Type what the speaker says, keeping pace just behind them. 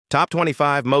Top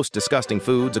 25 most disgusting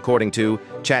foods according to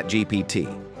ChatGPT.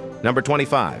 Number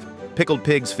 25, pickled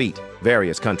pig's feet,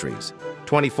 various countries.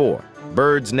 24,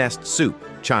 bird's nest soup,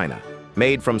 China,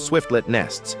 made from swiftlet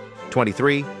nests.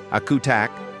 23,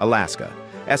 Akutaq, Alaska,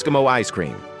 Eskimo ice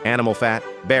cream, animal fat,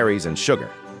 berries, and sugar.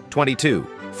 22,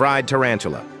 fried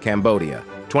tarantula, Cambodia.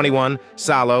 21,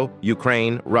 salo,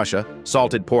 Ukraine, Russia,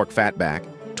 salted pork fatback.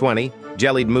 20,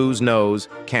 jellied moose nose,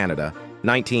 Canada.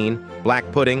 19, black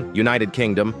pudding, United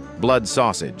Kingdom, blood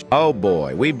sausage. Oh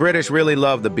boy, we British really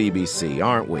love the BBC,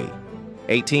 aren't we?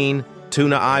 18,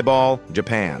 tuna eyeball,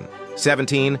 Japan.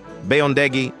 17,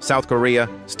 Beondegi, South Korea,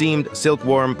 steamed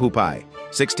silkworm pupai.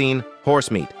 16,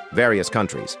 horse meat, various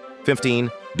countries. 15,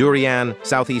 durian,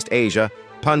 Southeast Asia,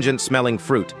 pungent smelling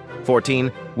fruit. 14,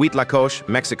 wheat lacoche,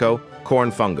 Mexico,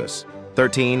 corn fungus.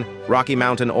 13, Rocky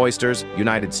Mountain oysters,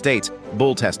 United States,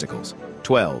 bull testicles.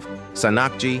 12,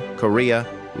 sanakji, Korea,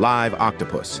 live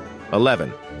octopus.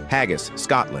 11, haggis,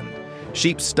 Scotland,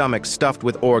 sheep's stomach stuffed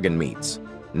with organ meats.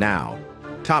 Now,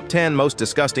 top 10 most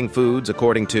disgusting foods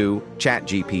according to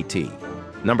ChatGPT.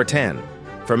 Number 10,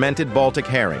 fermented Baltic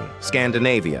herring,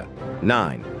 Scandinavia.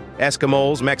 9,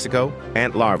 Escamoles, Mexico,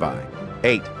 ant larvae.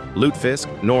 8,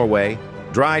 Lutefisk, Norway,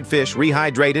 dried fish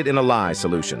rehydrated in a lye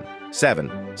solution.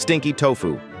 7, stinky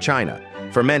tofu, China,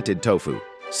 fermented tofu.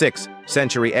 6,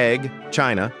 century egg,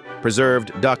 China,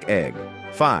 preserved duck egg.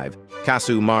 5,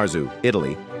 casu marzu,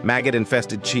 Italy,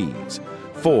 maggot-infested cheese.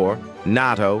 4,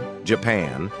 natto,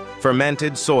 Japan,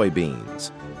 fermented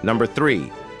soybeans. Number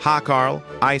 3, hakarl,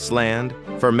 Iceland,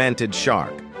 fermented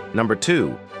shark. Number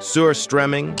 2,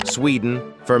 surströmming,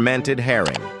 Sweden, fermented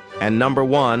herring. And number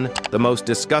 1, the most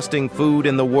disgusting food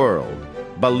in the world,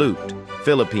 balut,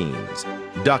 Philippines,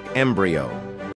 duck embryo.